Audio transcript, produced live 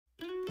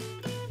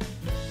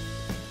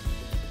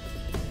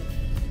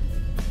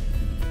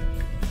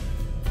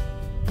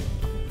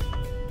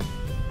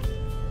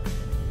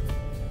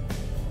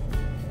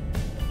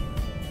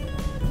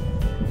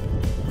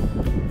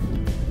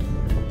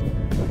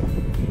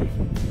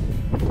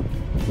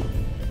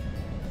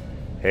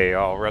Hey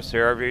all, Russ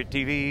here,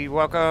 RVerTV,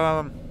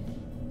 welcome!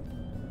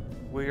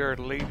 We are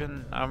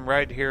leaving. I'm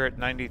right here at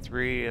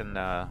 93 and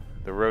the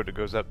road that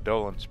goes up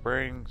Dolan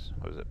Springs.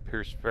 Was it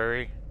Pierce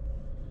Ferry?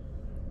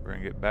 We're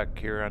gonna get back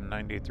here on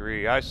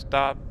 93. I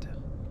stopped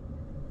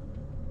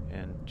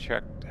and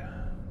checked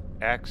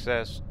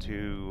access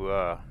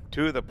to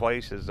two of the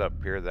places up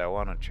here that I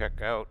want to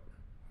check out.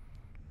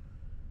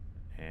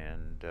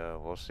 And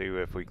we'll see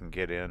if we can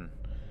get in.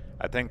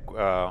 I think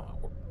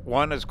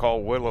one is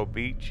called Willow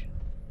Beach.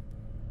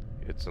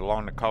 It's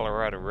along the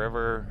Colorado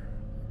River.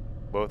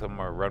 Both of them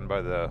are run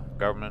by the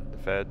government, the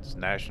feds,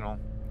 national.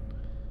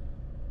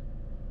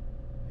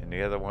 And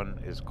the other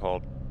one is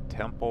called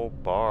Temple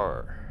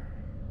Bar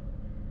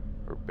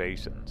or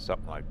Basin,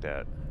 something like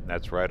that. And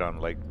that's right on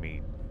Lake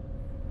Mead.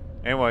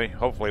 Anyway,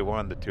 hopefully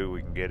one of the two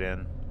we can get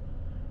in.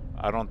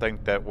 I don't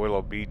think that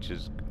Willow Beach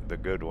is the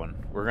good one.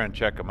 We're going to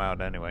check them out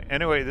anyway.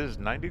 Anyway, this is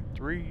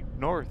 93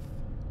 North.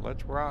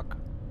 Let's rock.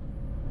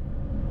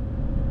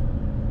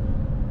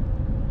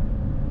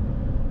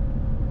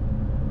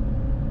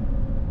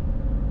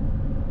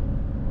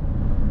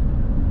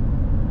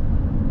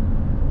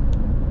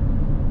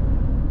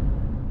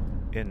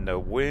 And the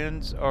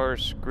winds are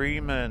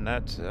screaming.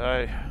 That's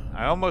I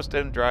almost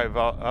didn't drive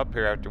up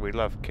here after we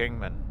left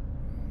Kingman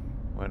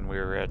when we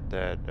were at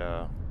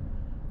that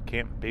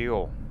Camp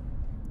Beale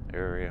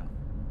area.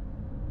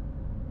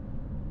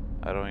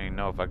 I don't even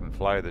know if I can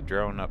fly the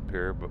drone up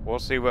here, but we'll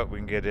see what we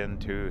can get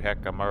into.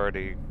 Heck, I'm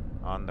already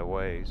on the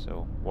way,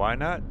 so why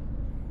not?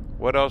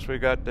 What else we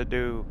got to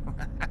do?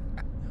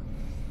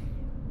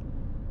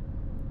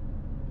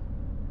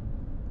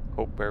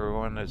 Hope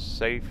everyone is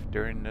safe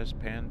during this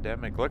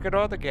pandemic. Look at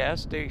all the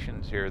gas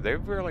stations here.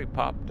 They've really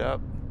popped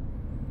up.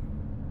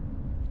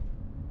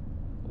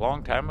 A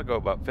long time ago,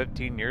 about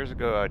 15 years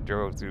ago, I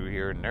drove through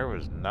here and there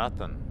was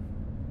nothing.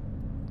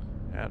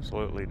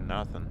 Absolutely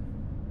nothing.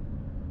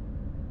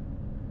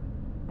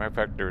 Matter of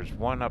fact, there's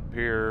one up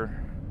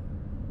here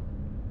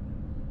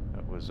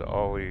that was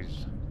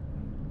always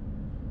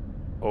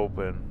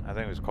open. I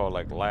think it was called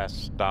like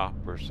Last Stop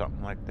or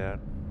something like that.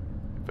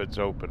 If it's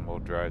open, we'll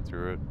drive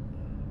through it.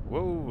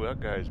 Whoa, that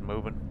guy's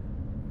moving.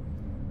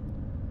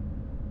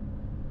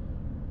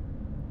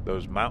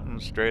 Those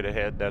mountains straight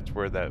ahead, that's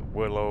where that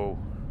Willow,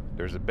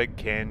 there's a big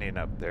canyon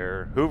up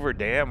there. Hoover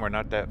Dam, we're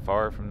not that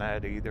far from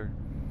that either.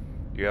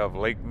 You have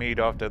Lake Mead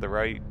off to the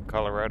right,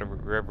 Colorado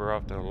River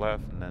off to the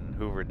left, and then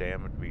Hoover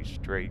Dam would be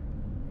straight.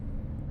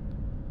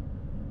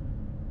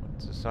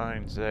 What's the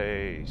sign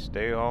say?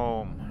 Stay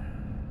home.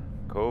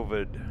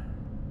 COVID.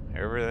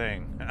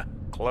 Everything.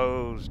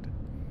 Closed.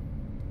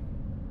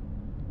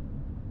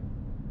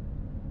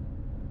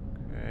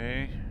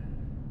 Okay.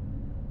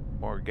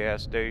 More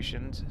gas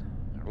stations.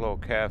 A little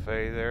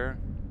cafe there.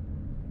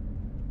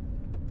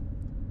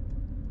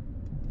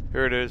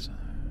 Here it is.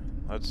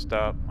 Let's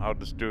stop. I'll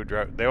just do a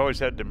drive. They always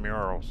had the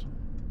murals.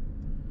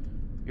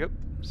 Yep,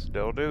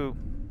 still do.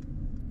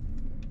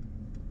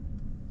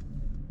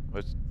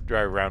 Let's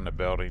drive around the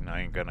building.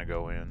 I ain't gonna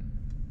go in.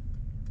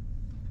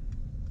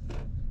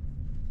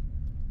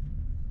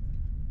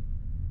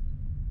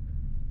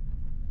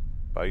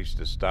 I used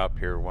to stop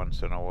here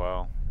once in a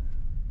while.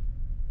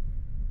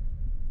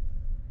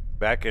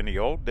 Back in the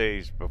old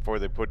days, before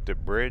they put the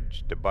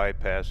bridge to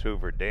bypass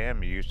Hoover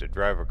Dam, you used to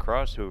drive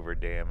across Hoover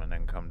Dam and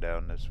then come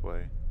down this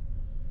way.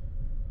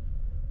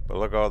 But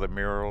look at all the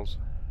murals.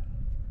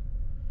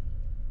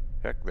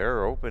 Heck,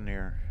 they're open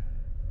here.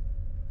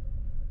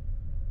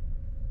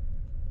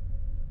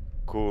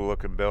 Cool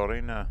looking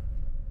building.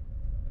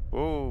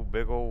 Ooh,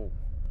 big old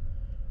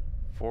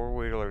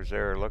four-wheelers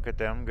there. Look at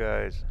them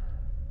guys.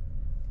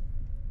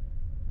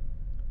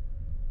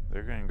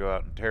 They're gonna go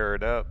out and tear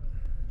it up.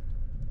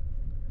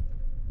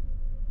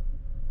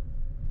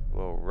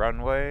 Little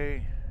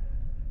runway.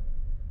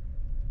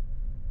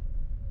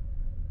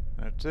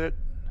 That's it.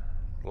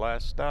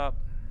 Last stop.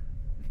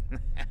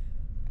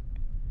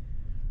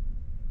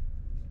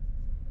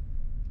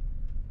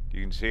 You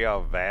can see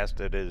how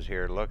vast it is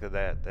here. Look at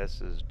that. This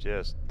is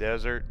just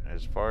desert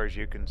as far as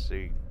you can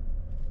see.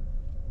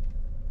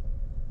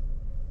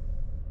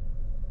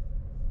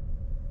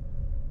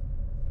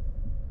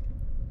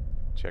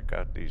 Check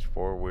out these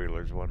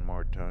four-wheelers one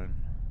more time.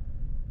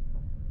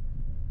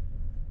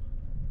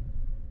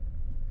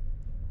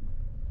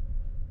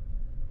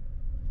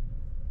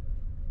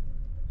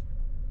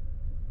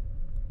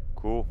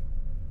 Cool.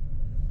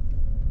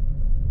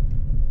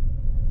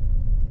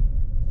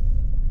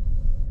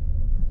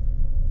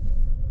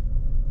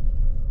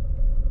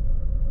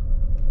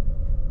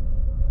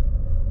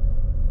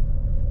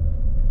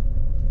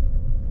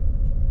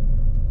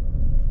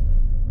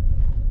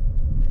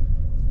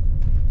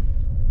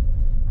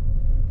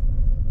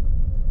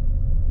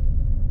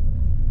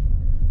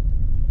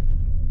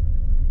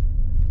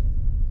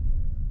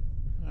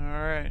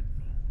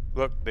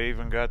 Look, they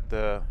even got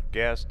the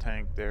gas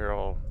tank there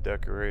all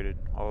decorated,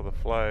 all the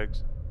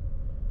flags.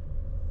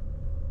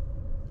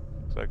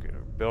 Looks like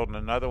they're building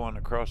another one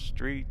across the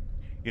street.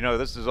 You know,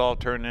 this is all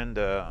turned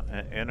into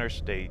an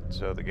interstate,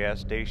 so the gas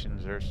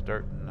stations are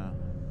starting to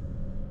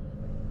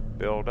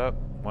build up.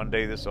 One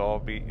day this will all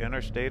be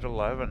Interstate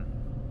 11.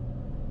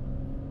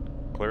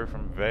 Clear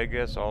from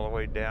Vegas all the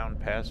way down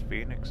past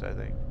Phoenix, I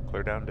think.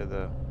 Clear down to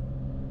the,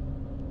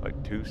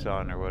 like,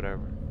 Tucson or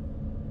whatever.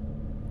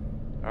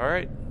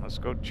 Alright, let's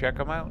go check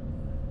them out.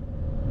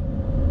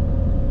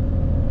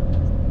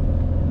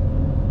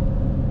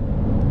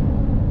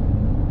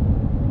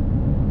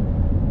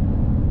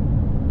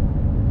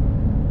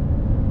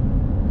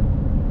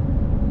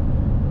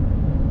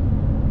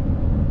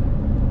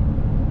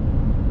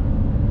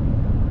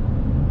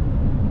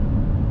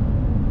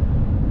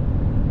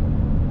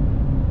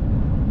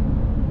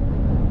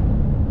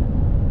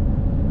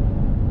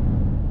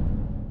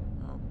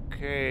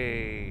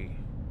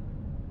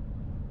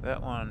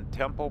 That one,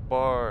 Temple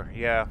Bar,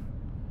 yeah.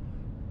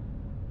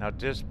 Now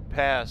just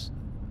past,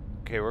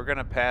 okay, we're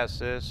gonna pass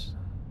this.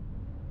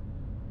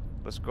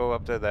 Let's go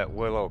up to that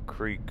Willow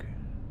Creek.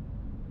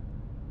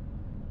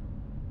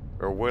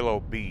 Or Willow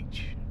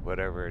Beach,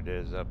 whatever it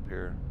is up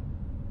here.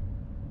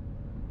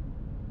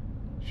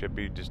 Should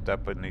be just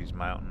up in these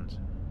mountains.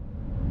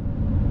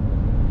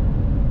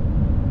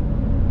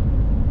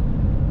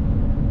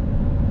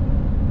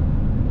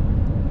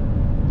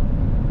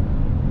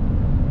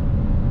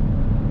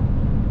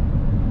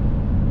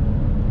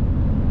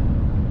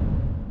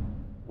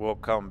 We'll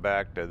come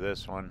back to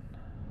this one.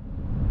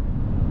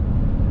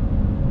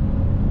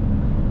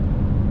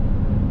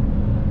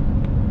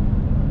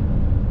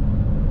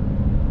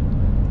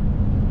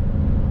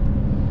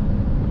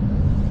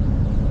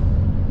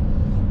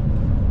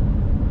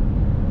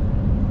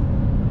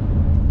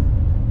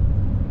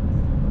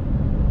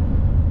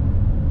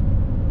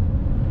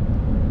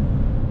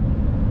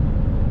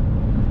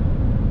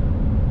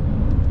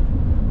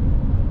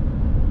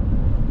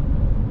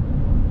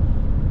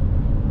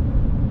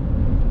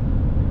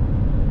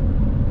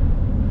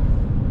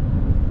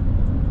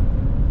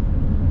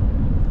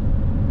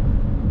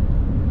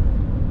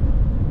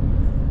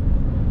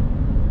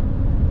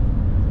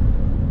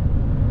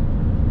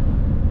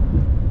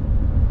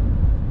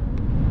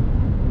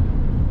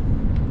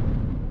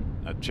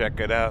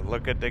 Check it out,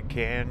 look at the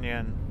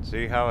canyon,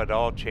 see how it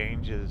all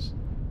changes.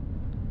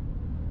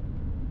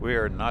 We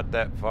are not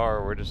that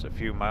far, we're just a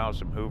few miles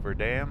from Hoover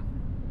Dam.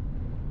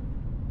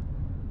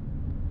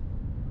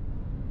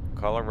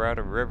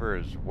 Colorado River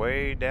is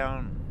way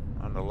down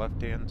on the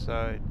left hand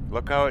side.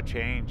 Look how it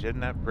changed, isn't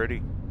that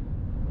pretty?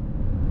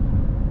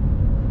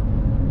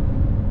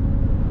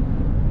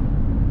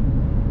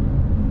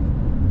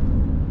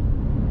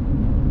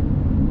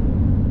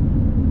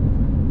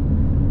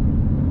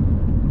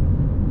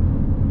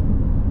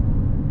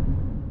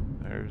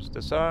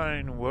 The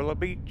sign, Willow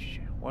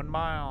Beach, 1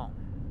 mile.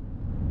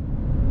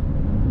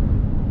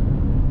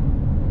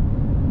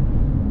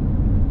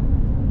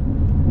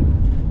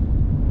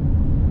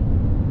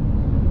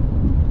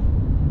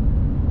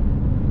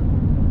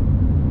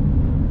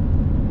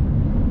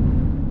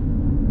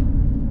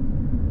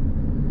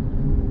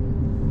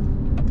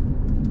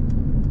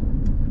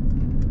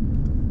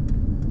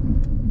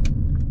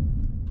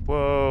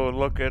 Whoa,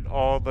 look at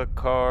all the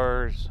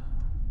cars.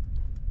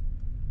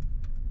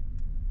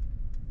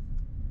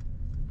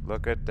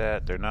 Look at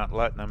that, they're not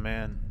letting them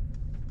in.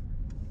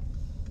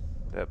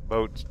 That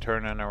boat's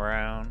turning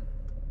around.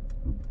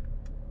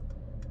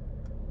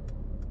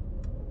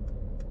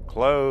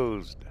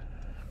 Closed.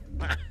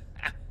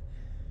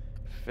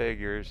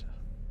 Figures.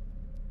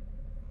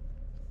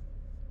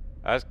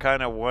 I was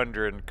kind of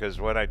wondering,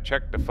 because when I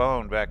checked the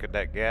phone back at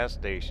that gas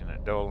station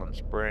at Dolan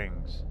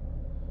Springs,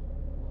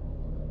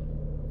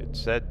 it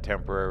said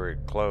temporary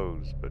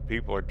closed, but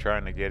people are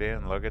trying to get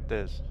in. Look at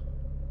this.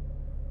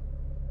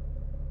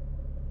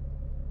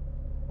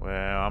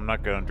 Well, I'm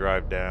not going to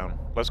drive down.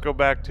 Let's go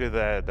back to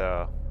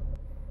that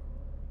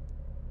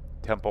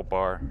Temple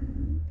Bar.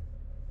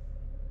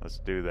 Let's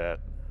do that.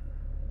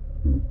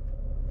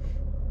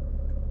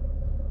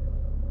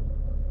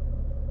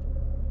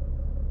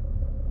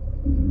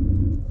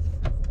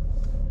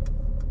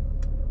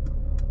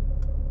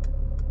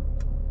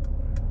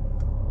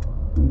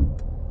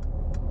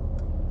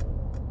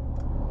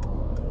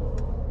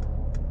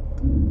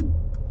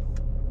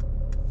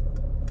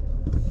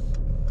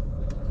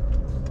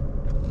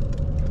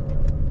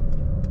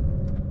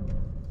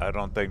 I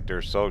don't think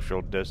there's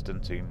social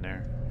distancing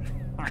there.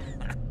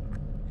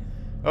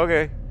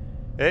 Okay.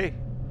 Hey,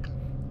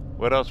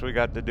 what else we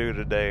got to do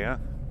today, huh?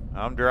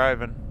 I'm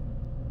driving.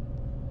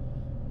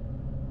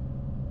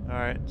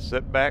 Alright,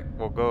 sit back.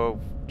 We'll go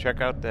check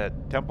out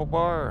that Temple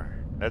Bar.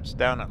 That's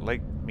down at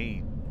Lake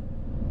Mead.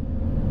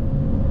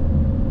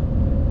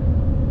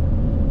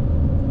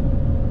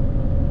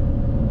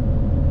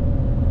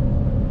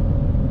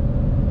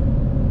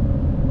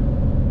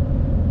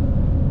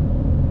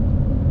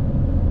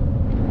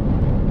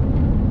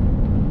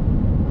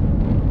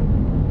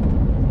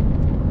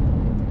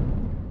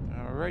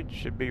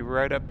 Should be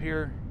right up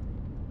here.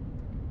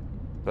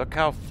 Look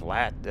how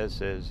flat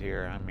this is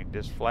here. I mean,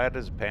 just flat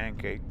as a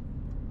pancake.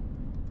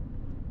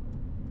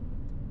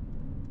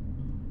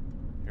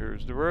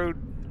 Here's the road.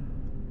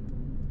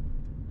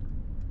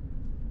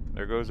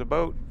 There goes a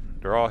boat.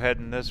 They're all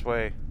heading this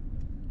way.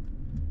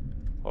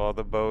 all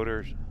the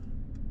boaters.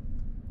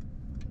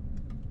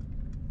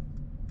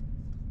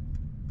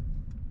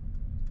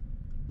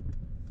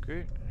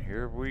 Okay,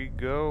 here we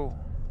go.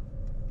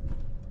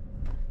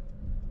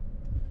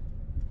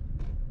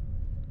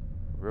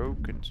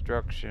 Road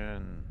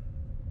construction.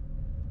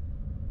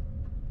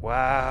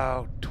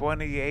 Wow,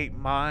 28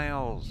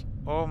 miles.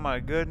 Oh my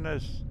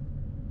goodness.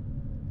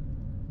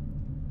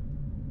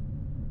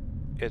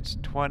 It's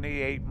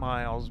 28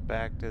 miles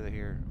back to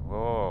here.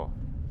 Whoa.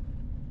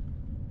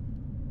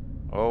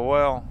 Oh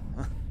well.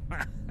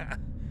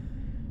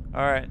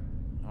 Alright,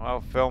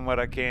 I'll film what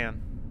I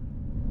can.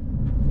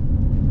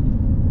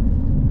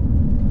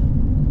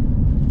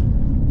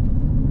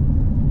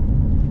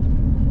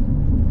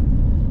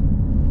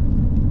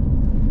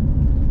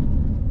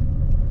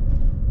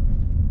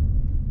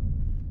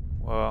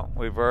 Well,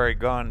 we've already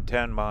gone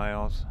 10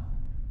 miles.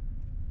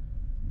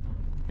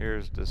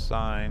 Here's the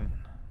sign.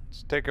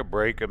 Let's take a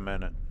break a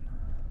minute.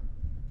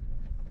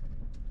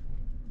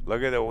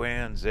 Look at the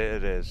winds,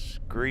 it is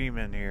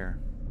screaming here.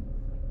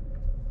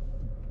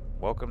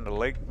 Welcome to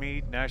Lake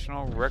Mead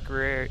National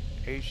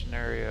Recreation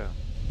Area.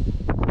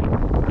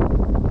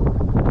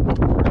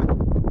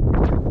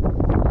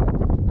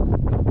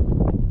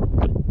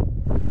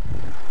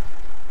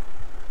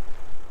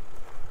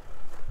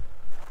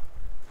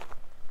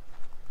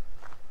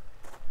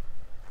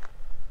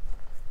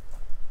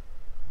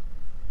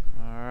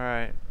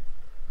 Alright,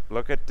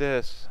 look at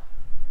this.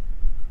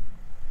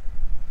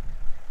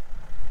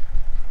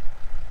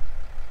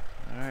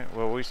 Alright,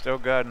 well, we still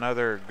got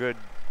another good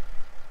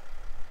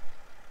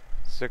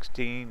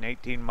 16,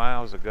 18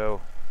 miles to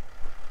go.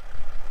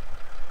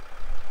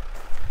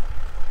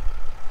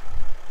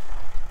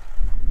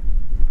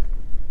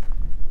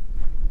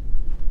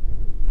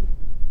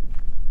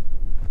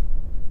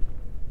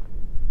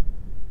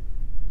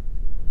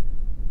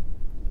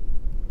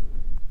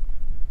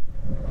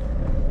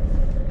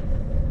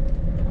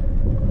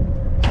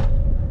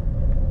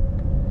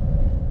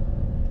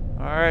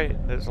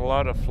 Alright, there's a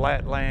lot of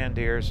flat land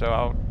here, so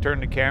I'll turn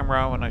the camera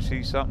on when I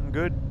see something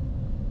good.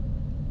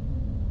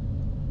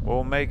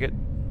 We'll make it.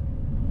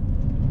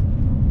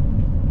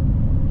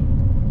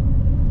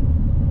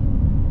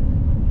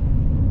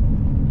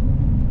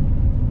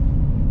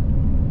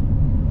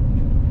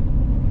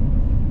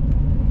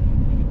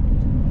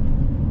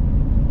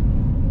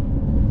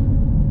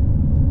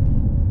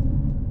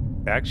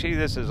 Actually,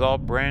 this is all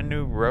brand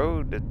new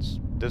road. It's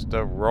just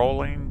a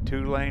rolling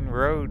 2-lane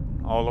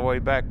road all the way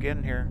back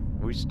in here.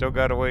 We still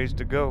got a ways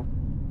to go.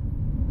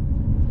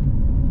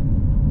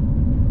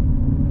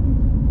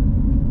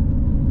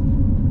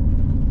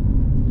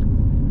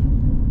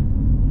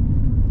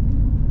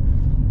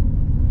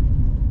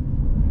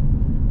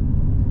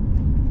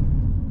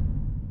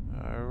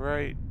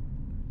 Alright,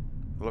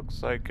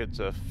 looks like it's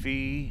a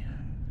fee.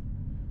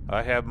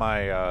 I have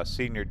my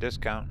senior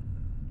discount.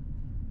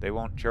 They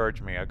won't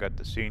charge me. I got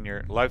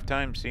the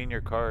lifetime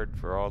senior card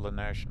for all the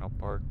national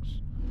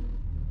parks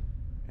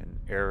and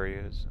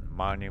areas and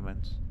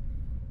monuments.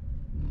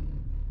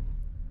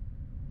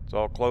 It's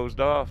all closed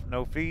off,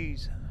 no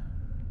fees.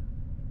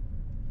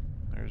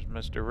 There's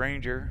Mr.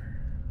 Ranger.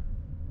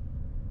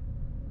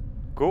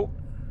 Cool.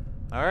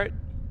 Alright.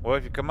 Well,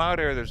 if you come out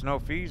here, there's no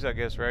fees, I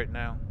guess, right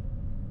now.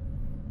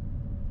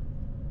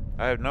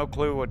 I have no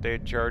clue what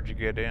they'd charge you to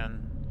get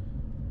in.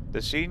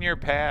 The senior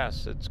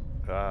pass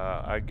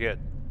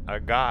I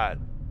got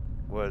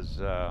was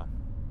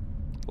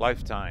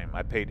lifetime.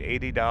 I paid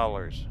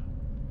 $80.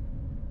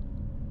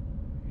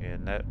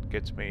 And that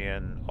gets me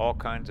in all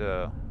kinds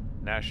of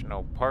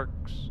national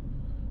parks,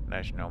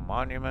 national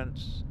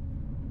monuments,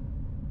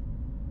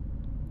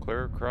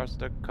 clear across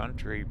the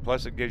country.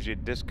 Plus it gives you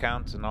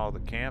discounts in all the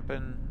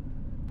camping,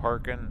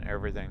 parking,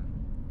 everything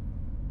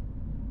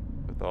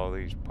with all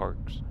these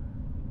parks.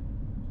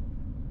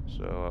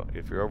 So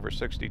if you're over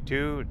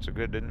 62, it's a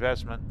good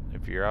investment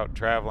if you're out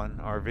traveling,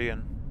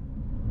 RVing.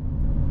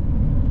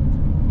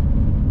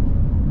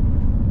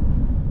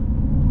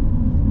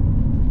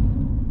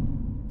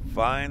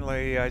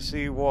 Finally, I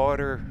see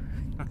water.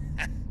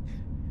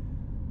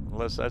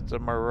 Unless that's a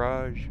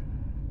mirage.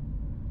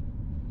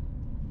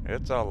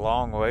 It's a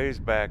long ways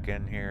back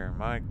in here,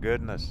 my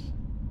goodness.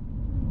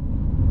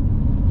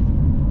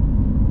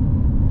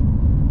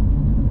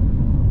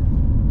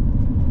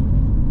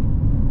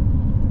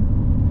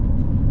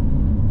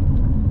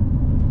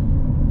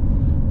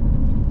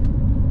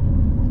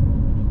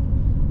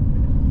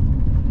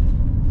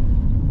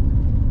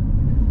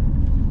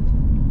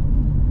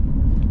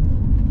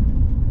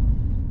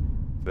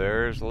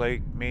 There's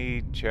Lake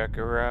Mead, check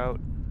her out.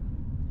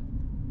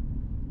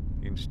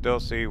 You can still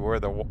see where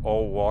the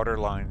old water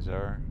lines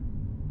are.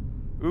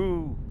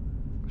 Ooh,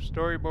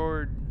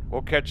 storyboard.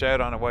 We'll catch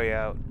that on the way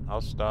out.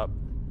 I'll stop.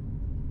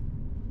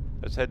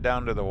 Let's head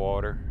down to the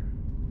water.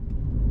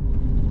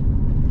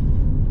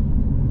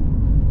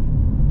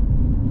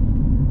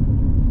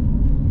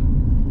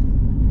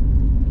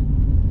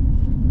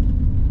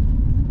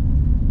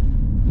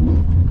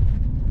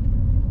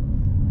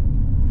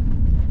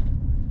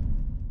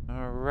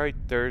 Alright,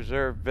 there's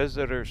our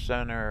visitor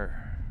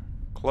center.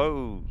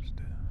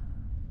 Closed.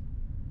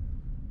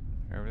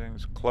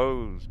 Everything's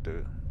closed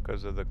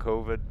because of the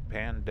COVID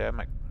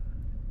pandemic.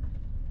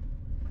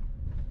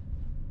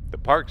 The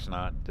park's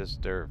not,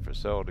 just their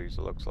facilities,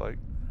 it looks like.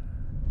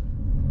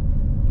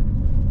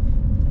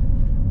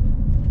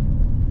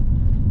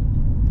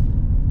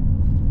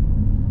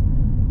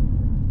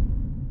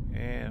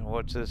 And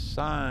what's this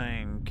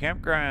sign?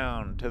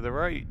 Campground to the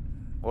right.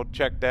 We'll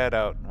check that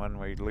out when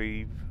we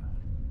leave.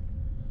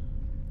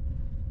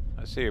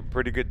 I see a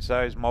pretty good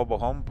sized mobile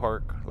home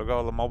park. Look at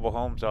all the mobile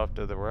homes off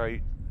to the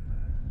right.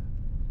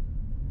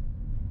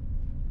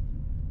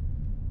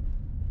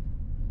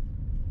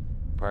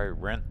 Probably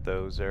rent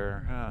those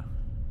there, huh?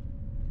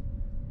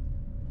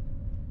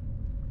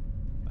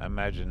 I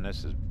imagine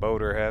this is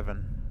boater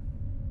heaven.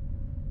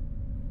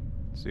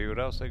 See what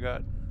else they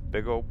got?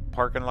 Big old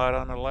parking lot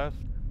on the left.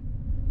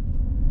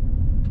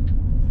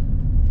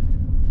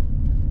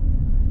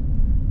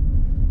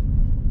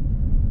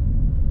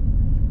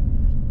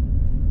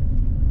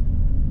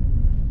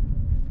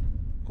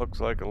 Looks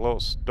like a little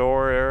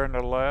store there on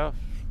the left.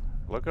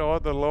 Look at all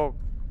the little,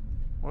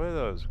 what are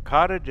those?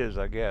 Cottages,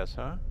 I guess,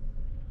 huh?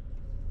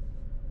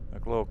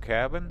 Like little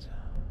cabins.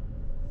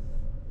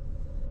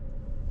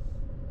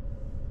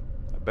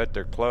 I bet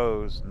they're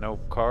closed. No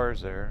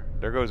cars there.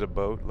 There goes a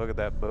boat. Look at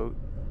that boat.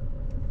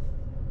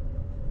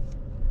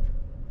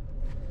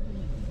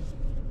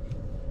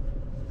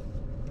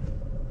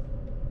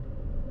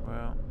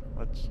 Well,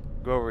 let's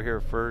go over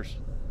here first.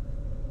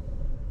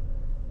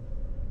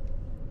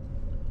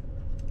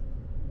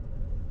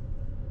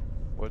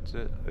 What's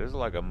it? There's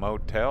like a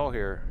motel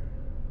here.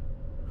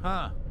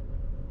 Huh.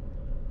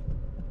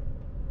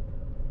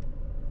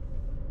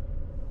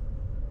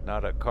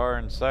 Not a car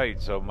in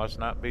sight, so it must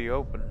not be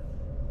open.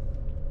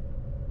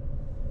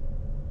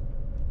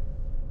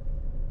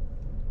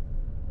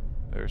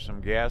 There's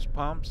some gas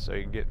pumps so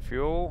you can get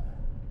fuel.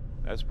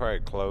 That's probably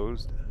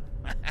closed.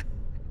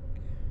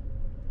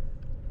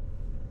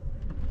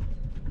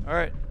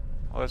 Alright,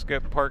 well, let's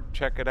get parked,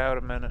 check it out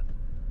a minute.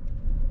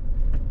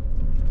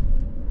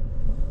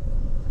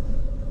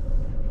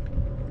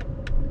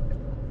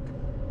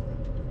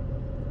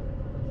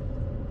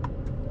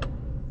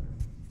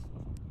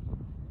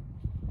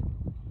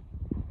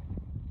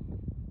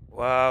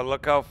 Wow,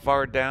 look how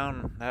far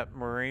down that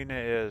marina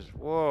is.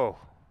 Whoa.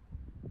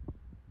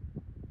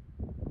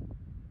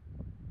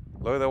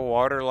 Look at the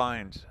water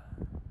lines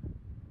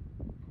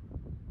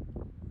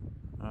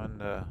on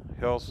the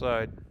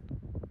hillside.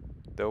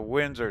 The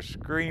winds are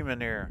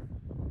screaming here.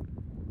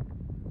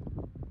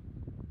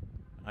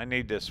 I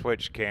need to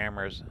switch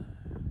cameras.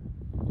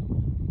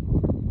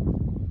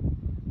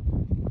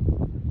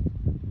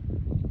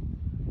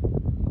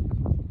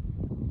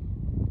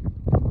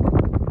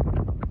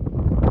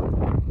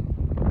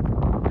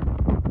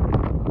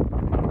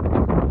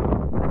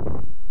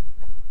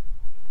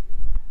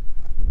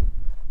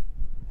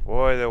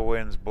 Boy, the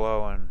wind's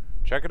blowing.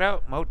 Check it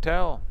out,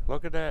 motel.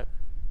 Look at that.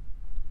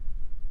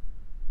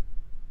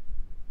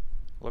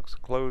 Looks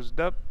closed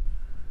up,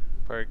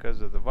 probably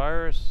because of the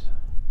virus.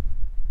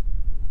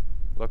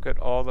 Look at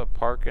all the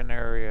parking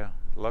area.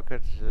 Look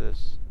at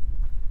this.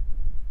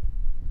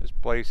 This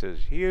place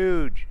is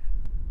huge.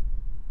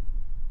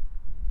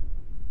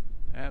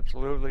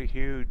 Absolutely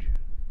huge.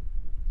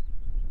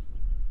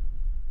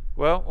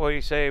 Well, what do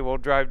you say? We'll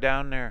drive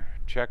down there,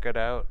 check it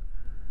out.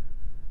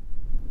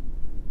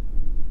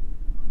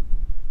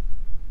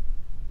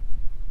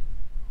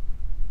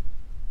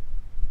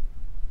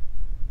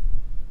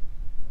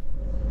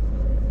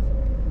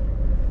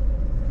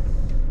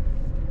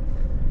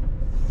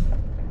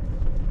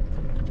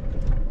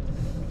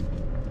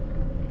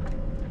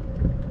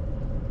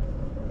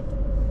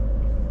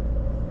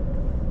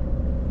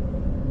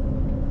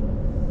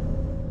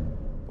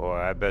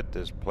 I bet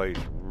this place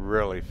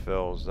really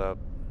fills up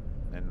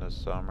in the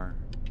summer.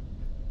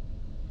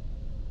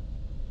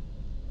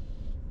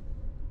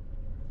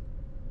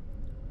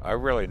 I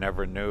really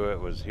never knew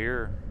it was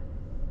here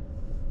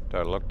until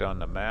I looked on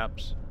the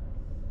maps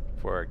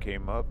before I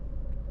came up.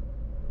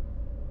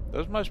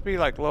 Those must be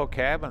like little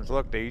cabins.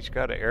 Look, they each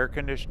got an air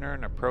conditioner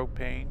and a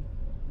propane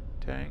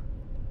tank.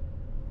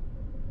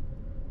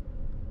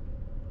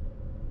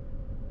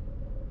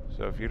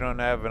 So if you don't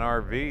have an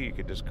RV, you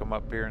could just come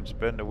up here and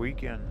spend the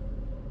weekend.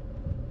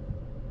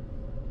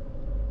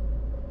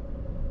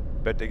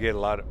 Bet they get a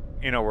lot of,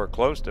 you know, we're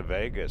close to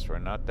Vegas. We're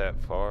not that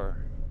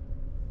far.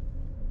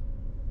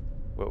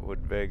 What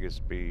would Vegas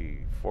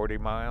be? 40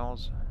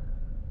 miles?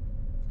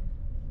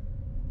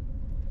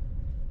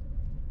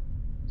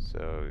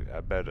 So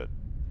I bet a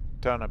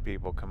ton of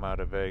people come out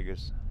of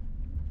Vegas.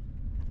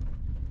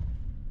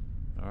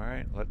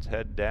 Alright, let's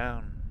head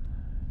down.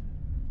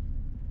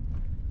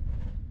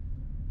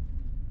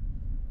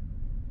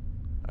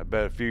 I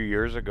bet a few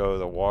years ago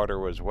the water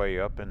was way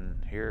up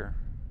in here.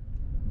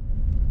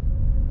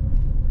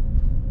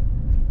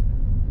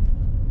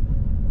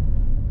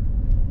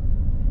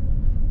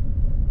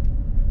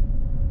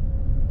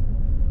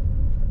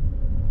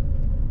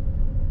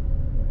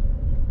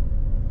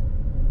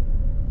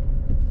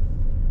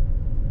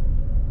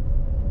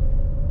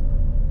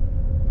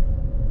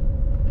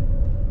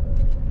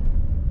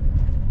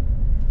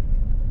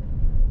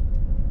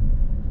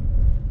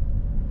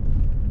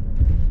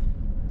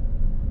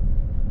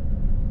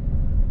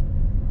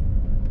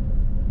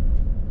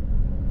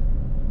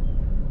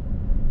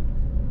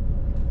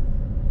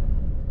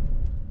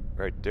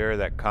 Right there,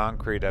 that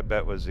concrete, I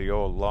bet was the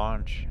old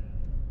launch.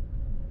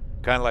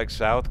 Kind of like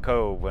South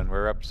Cove when we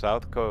were up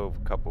South Cove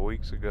a couple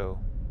weeks ago.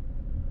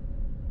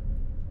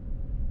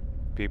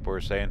 People were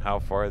saying how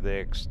far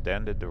they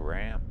extended the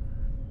ramp.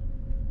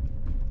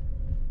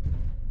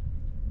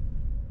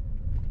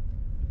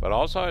 But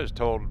also I was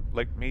told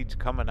Lake Mead's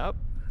coming up,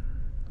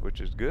 which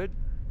is good.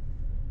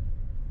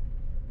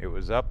 It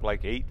was up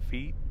like 8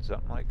 feet,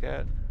 something like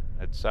that,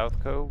 at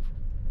South Cove.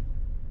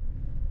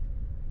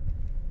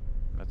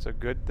 That's a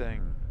good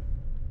thing.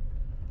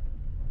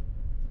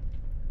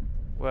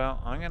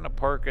 Well, I'm going to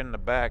park in the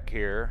back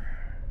here.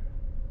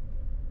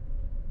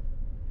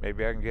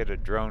 Maybe I can get a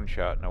drone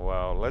shot in a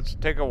while. Let's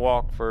take a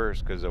walk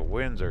first because the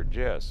winds are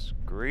just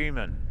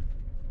screaming.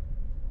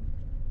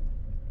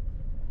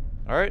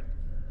 Alright,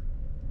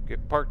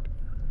 get parked.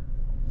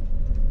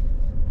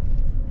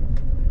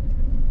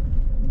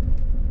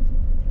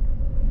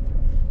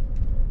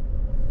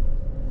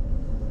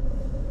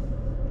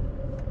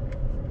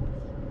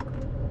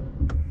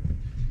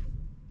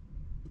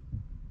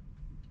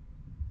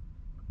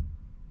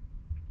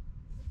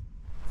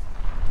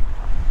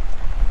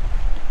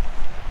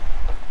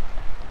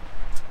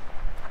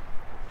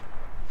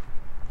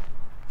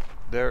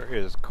 There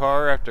is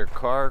car after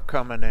car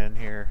coming in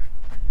here.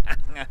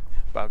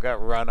 About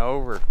got run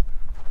over.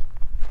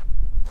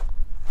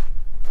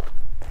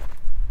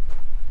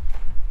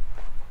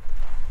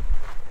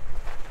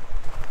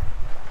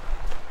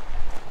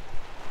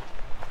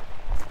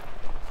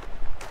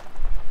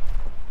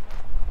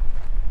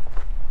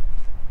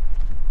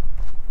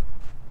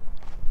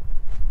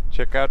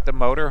 Check out the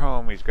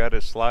motorhome. He's got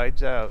his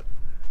slides out.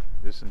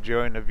 Just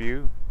enjoying the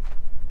view.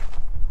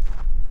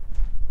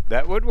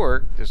 That would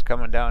work, just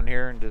coming down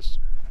here and just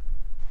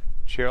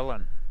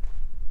chilling.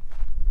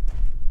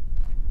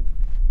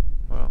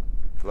 Well,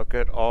 look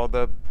at all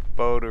the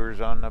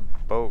boaters on the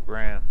boat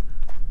ramp.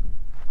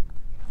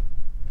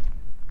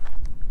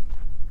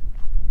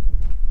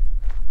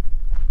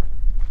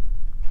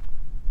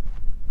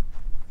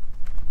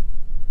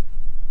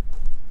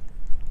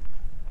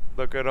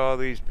 Look at all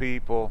these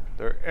people.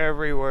 They're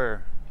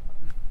everywhere.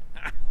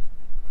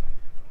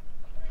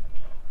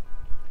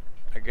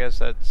 I guess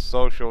that's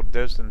social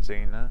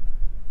distancing, huh?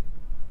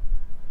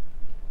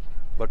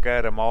 Look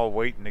at them all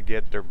waiting to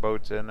get their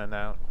boats in and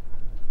out.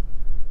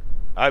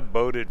 I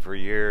boated for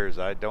years.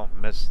 I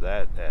don't miss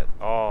that at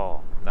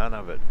all. None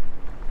of it.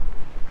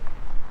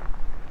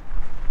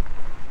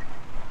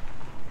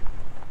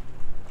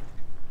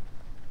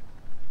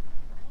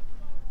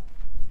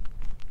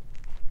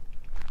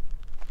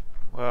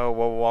 Well,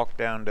 we'll walk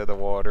down to the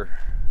water.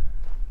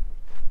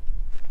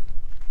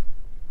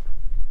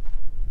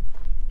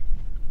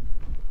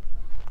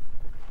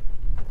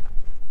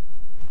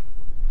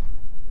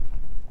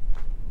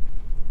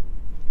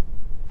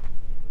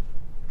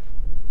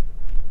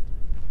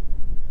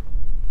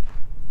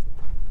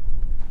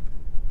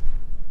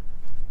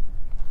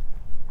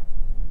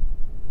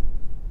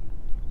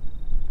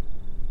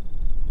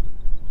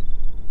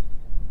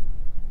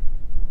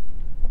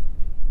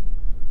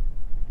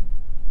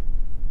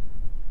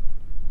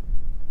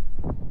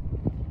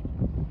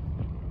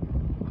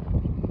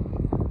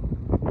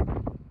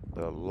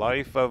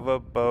 Life of a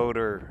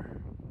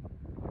boater.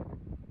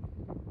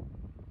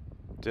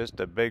 Just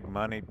a big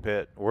money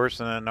pit. Worse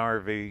than an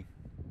RV.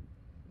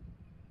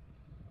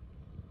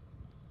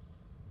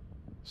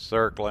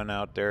 Circling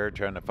out there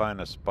trying to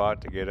find a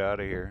spot to get out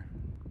of here.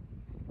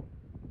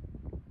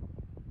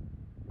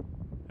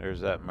 There's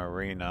that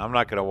marina. I'm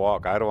not going to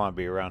walk. I don't want to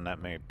be around that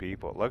many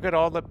people. Look at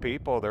all the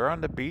people. They're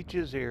on the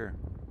beaches here.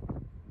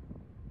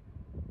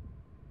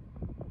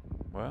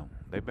 Well,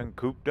 they've been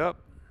cooped up.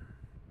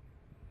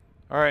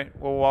 Alright,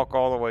 we'll walk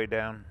all the way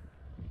down.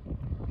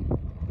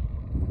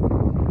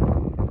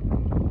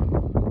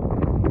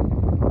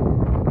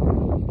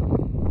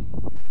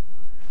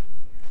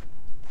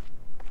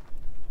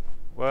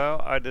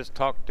 Well, I just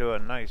talked to a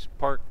nice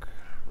park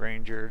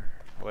ranger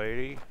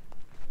lady.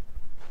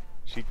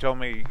 She told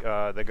me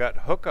they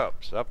got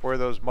hookups up where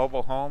those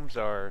mobile homes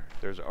are.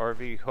 There's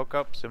RV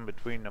hookups in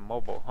between the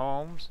mobile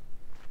homes.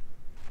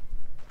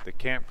 The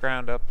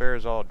campground up there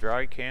is all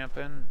dry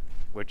camping,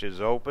 which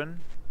is open.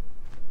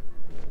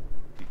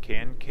 You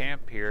can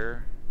camp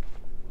here.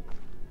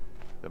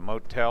 The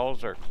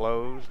motels are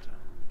closed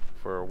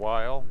for a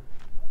while.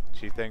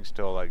 She thinks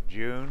till like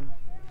June.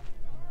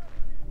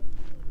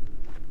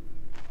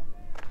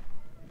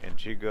 And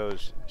she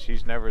goes,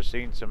 she's never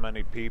seen so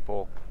many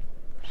people.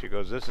 She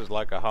goes, this is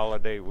like a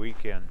holiday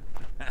weekend.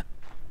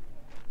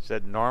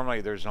 Said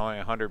normally there's only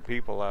 100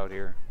 people out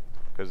here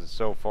because it's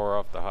so far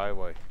off the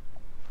highway.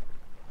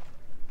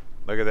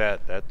 Look at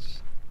that.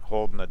 That's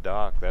holding the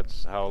dock.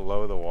 That's how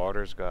low the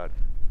water's got.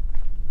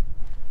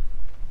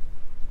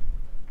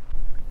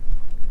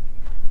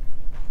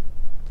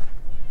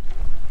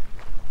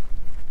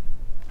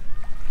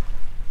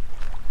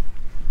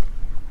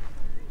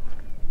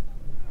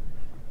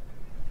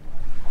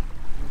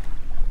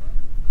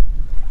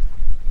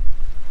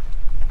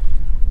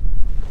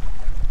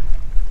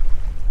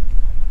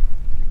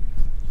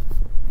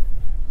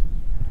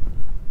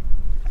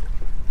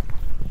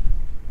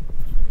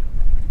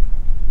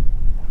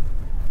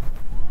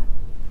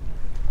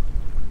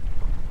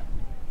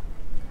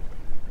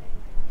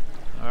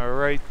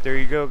 there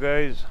you go,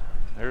 guys.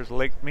 There's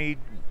Lake Mead.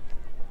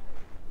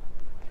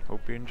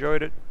 Hope you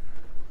enjoyed it.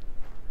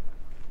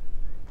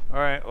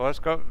 Alright, well, let's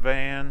go up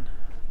van.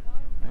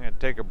 I'm going to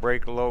take a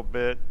break a little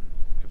bit.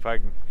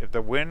 If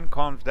the wind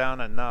calms down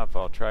enough,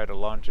 I'll try to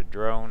launch a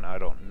drone. I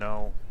don't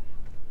know.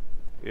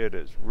 It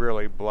is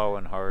really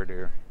blowing hard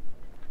here.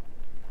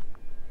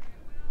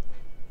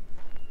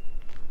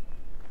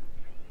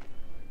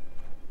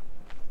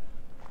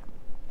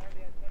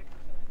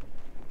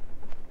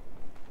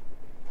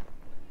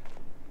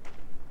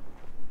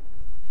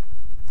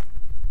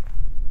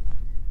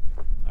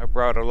 I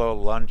brought a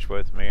little lunch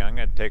with me. I'm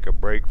going to take a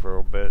break for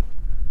a bit.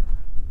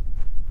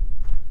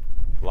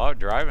 A lot of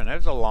driving.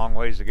 There's a long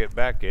ways to get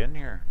back in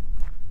here.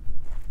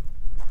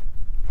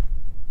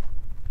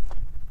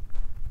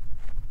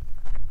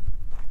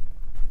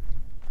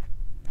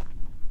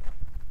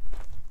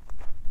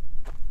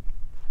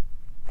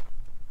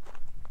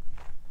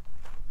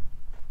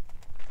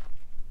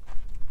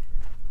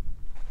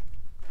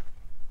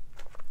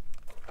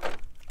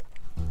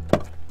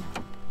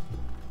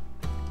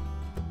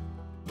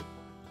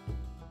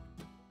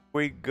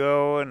 We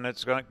go, and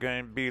it's going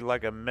to be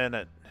like a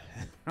minute.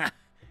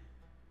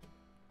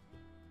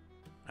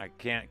 I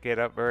can't get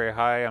up very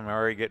high. I'm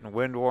already getting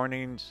wind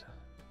warnings.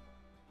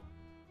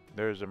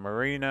 There's a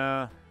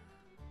marina.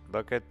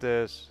 Look at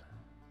this.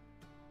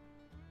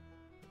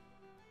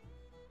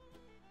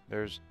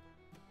 There's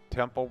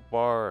Temple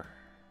Bar,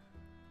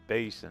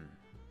 Basin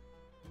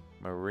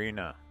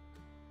Marina,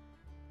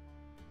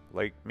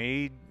 Lake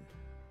Mead.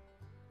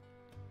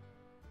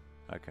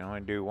 I can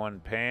only do one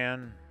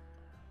pan.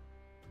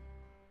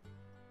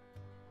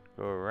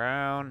 Go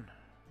around.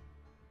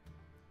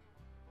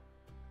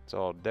 It's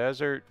all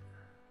desert.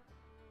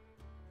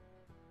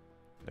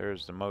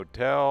 There's the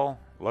motel.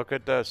 Look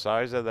at the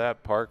size of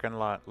that parking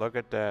lot. Look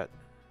at that.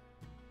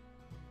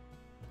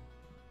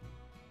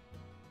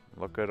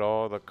 Look at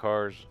all the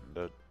cars,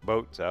 the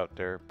boats out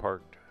there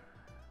parked.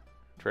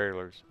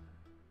 Trailers.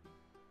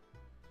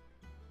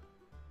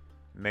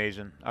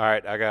 Amazing.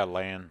 Alright, I gotta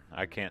land.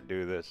 I can't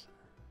do this.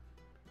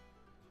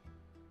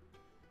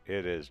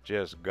 It is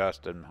just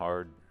gusting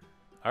hard.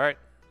 Alright,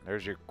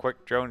 there's your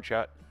quick drone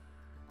shot.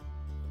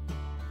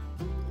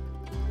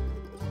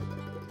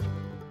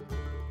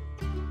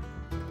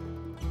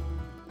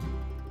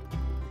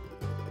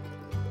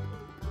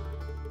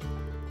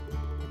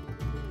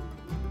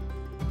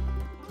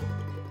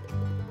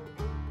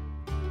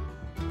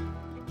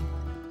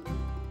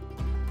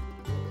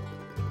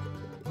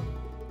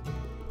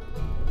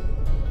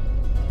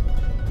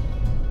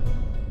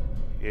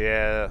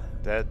 Yeah,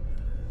 that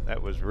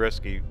was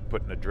risky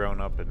putting a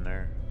drone up in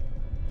there.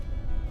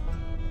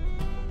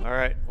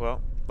 Alright,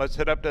 well, let's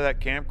head up to that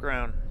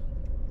campground.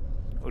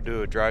 We'll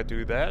do a drive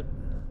through that.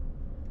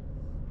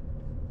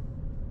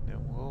 Then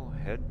we'll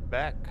head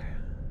back.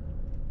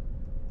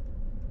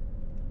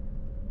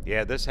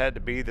 Yeah, this had to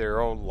be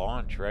their old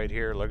launch right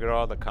here. Look at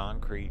all the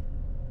concrete.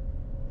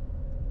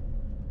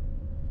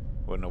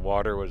 When the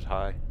water was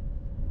high.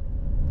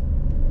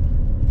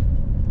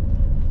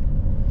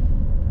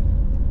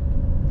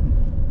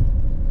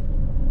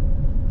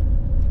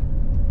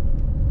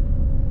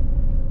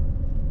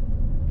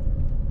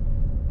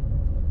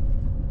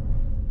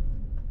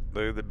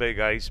 Look at the big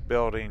ice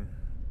building.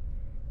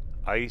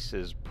 Ice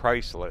is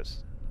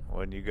priceless.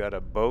 When you got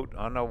a boat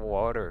on the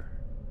water,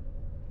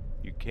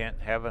 you can't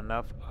have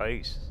enough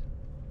ice.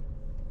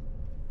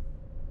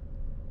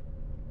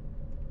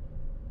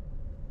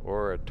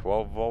 Or a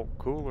 12-volt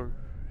cooler.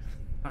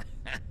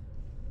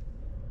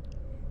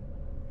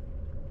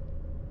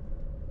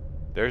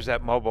 There's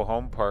that mobile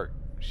home park.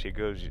 She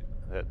goes,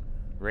 that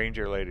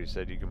ranger lady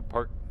said you can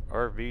park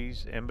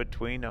RVs in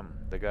between them.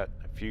 They got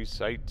a few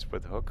sites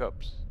with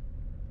hookups.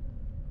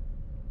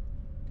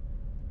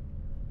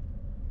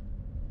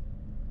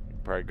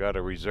 Probably got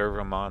to reserve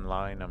them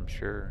online, I'm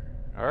sure.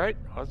 Alright,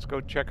 let's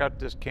go check out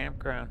this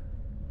campground.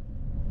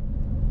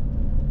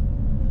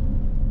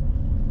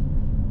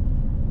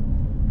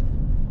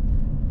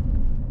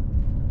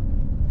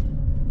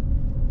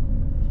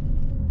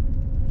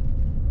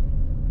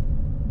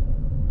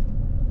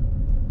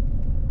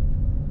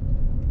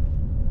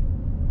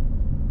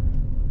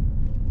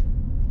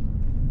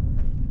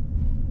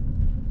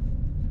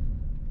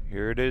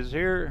 Here it is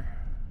here.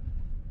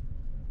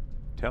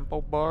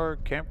 Temple Bar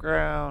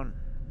Campground.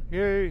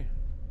 Yay!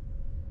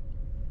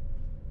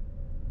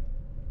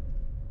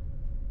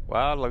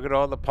 Wow, look at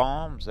all the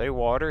palms. They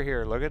water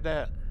here. Look at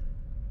that.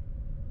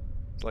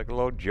 It's like a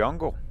little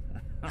jungle.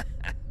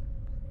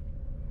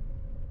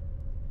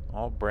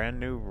 All brand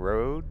new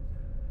road.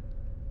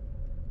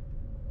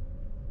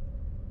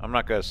 I'm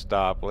not gonna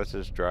stop. Let's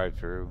just drive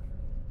through.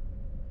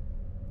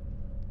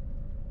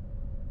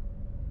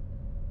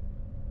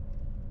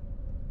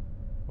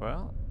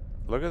 Well,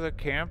 look at the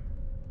camp.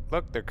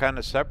 Look, they're kind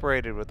of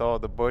separated with all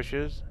the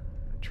bushes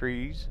and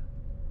trees.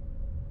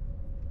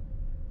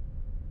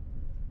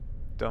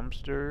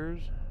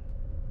 Dumpsters.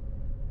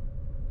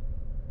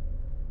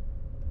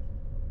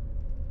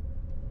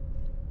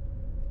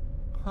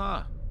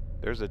 Huh.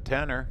 There's a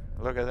tenor.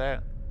 Look at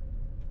that.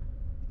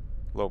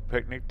 Little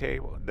picnic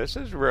table. This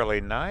is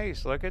really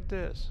nice. Look at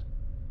this.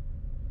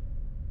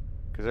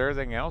 Because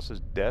everything else is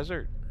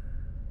desert.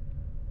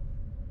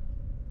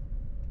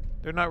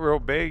 They're not real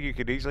big. You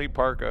could easily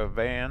park a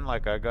van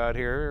like I got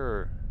here,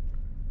 or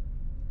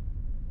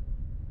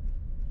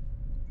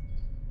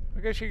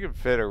I guess you could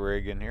fit a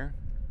rig in here.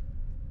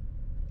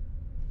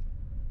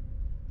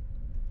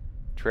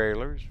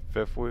 Trailers,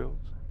 fifth wheels.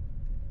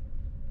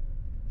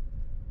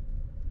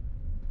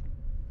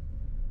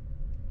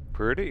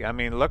 Pretty. I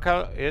mean, look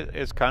how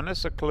it's kind of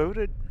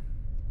secluded.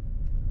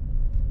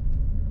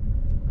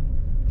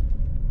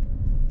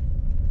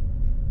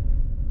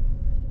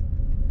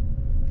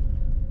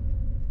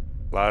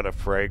 A lot of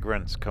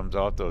fragrance comes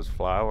off those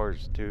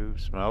flowers too.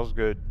 Smells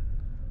good.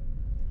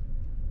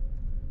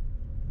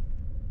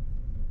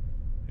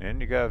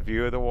 And you got a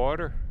view of the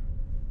water.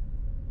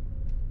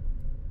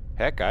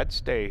 Heck, I'd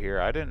stay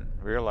here. I didn't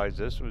realize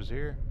this was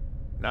here.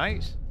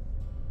 Nice.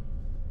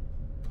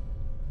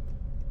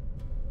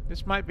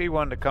 This might be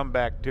one to come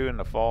back to in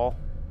the fall.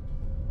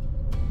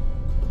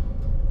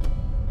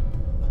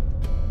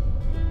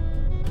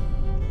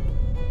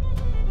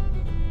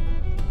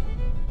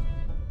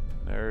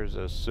 There's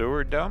a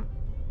sewer dump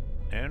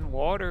and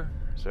water,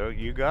 so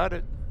you got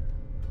it.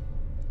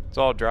 It's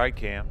all dry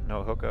camp,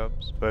 no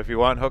hookups. But if you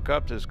want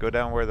hookups, just go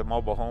down where the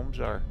mobile homes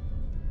are.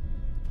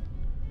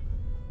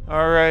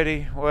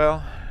 Alrighty,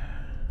 well,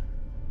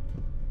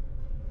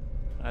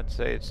 I'd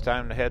say it's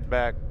time to head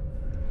back.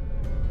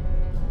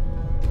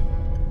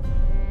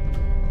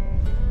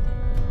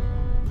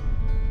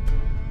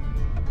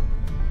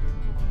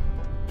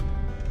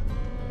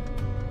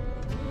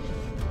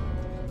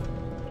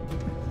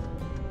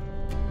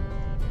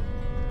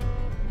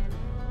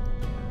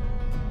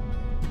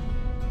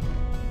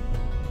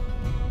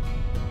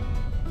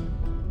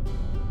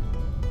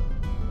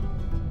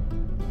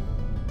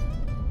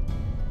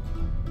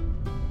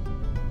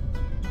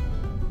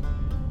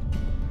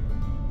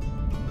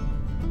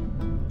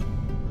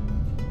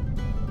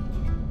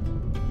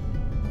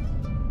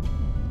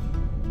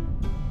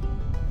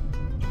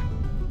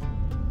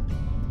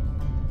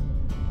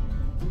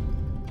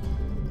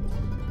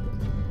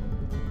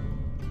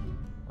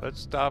 Let's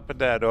stop at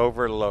that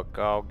overlook.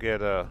 I'll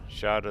get a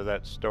shot of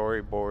that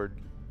storyboard.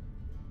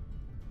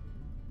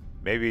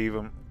 Maybe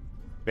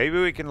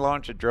we can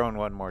launch a drone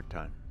one more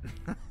time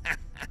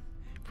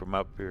from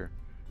up here.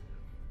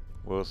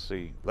 We'll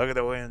see. Look at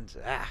the winds.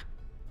 Ah.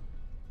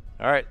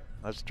 All right,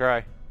 let's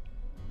try.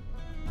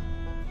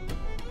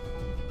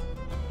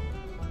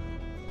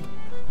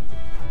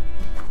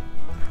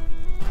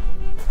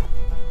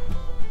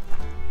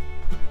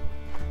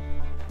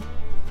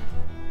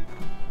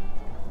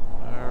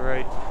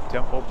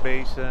 Temple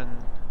Basin,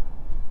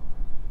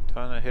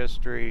 ton of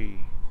history.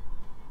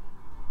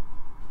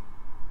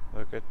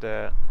 Look at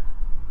that.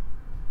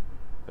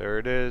 There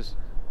it is.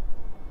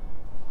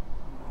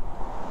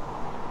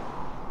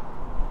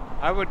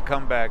 I would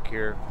come back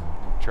here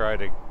and try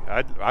to.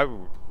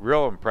 I'm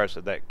real impressed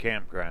with that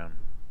campground,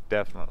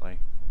 definitely.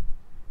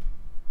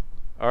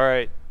 All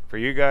right, for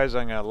you guys,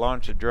 I'm gonna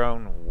launch a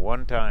drone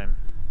one time.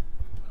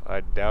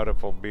 I doubt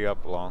if we'll be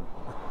up long.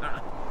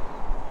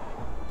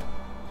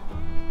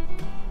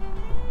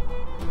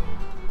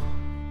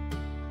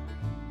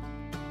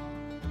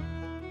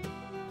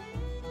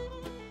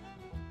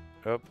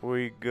 Up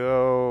we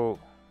go.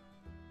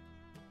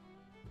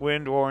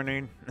 Wind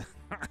warning.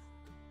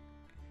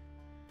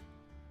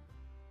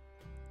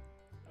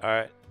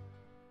 Alright.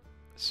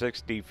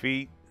 60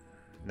 feet.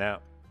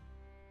 Now,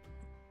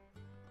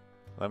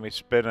 let me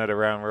spin it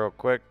around real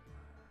quick.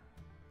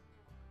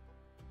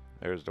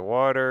 There's the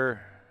water.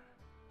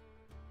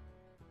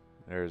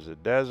 There's the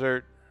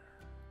desert.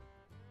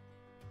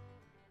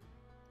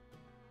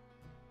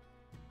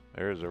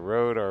 There's a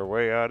road our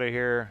way out of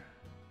here.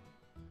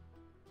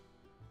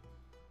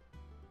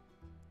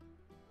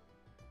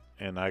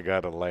 And I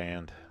gotta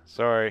land.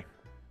 Sorry.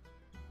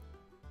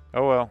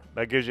 Oh well,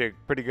 that gives you a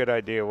pretty good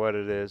idea what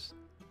it is.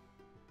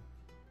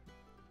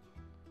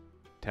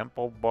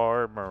 Temple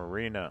Bar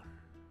Marina.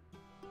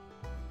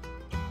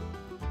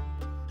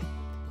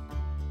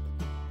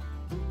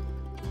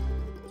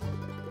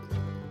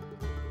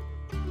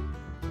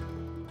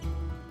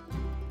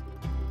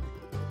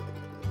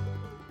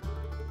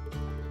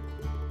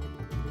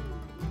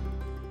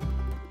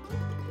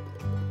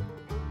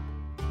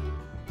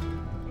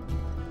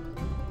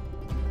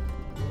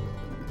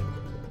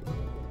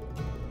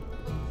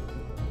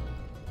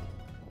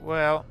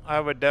 Well, I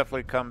would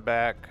definitely come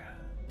back.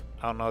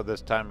 I don't know,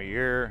 this time of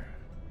year.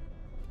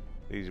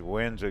 These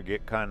winds would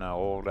get kind of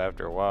old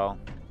after a while.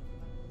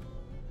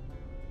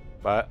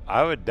 But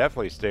I would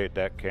definitely stay at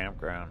that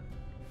campground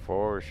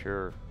for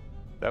sure.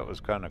 That was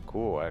kind of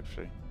cool,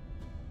 actually.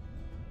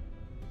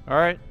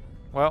 Alright,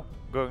 well,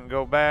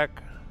 go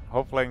back.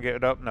 Hopefully I can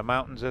get up in the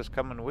mountains this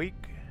coming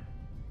week.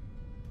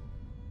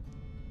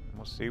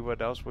 We'll see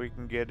what else we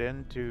can get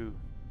into.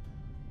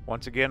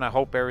 Once again, I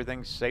hope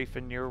everything's safe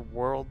in your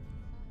world.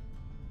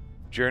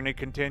 Journey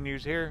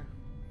continues here.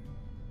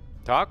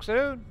 Talk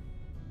soon.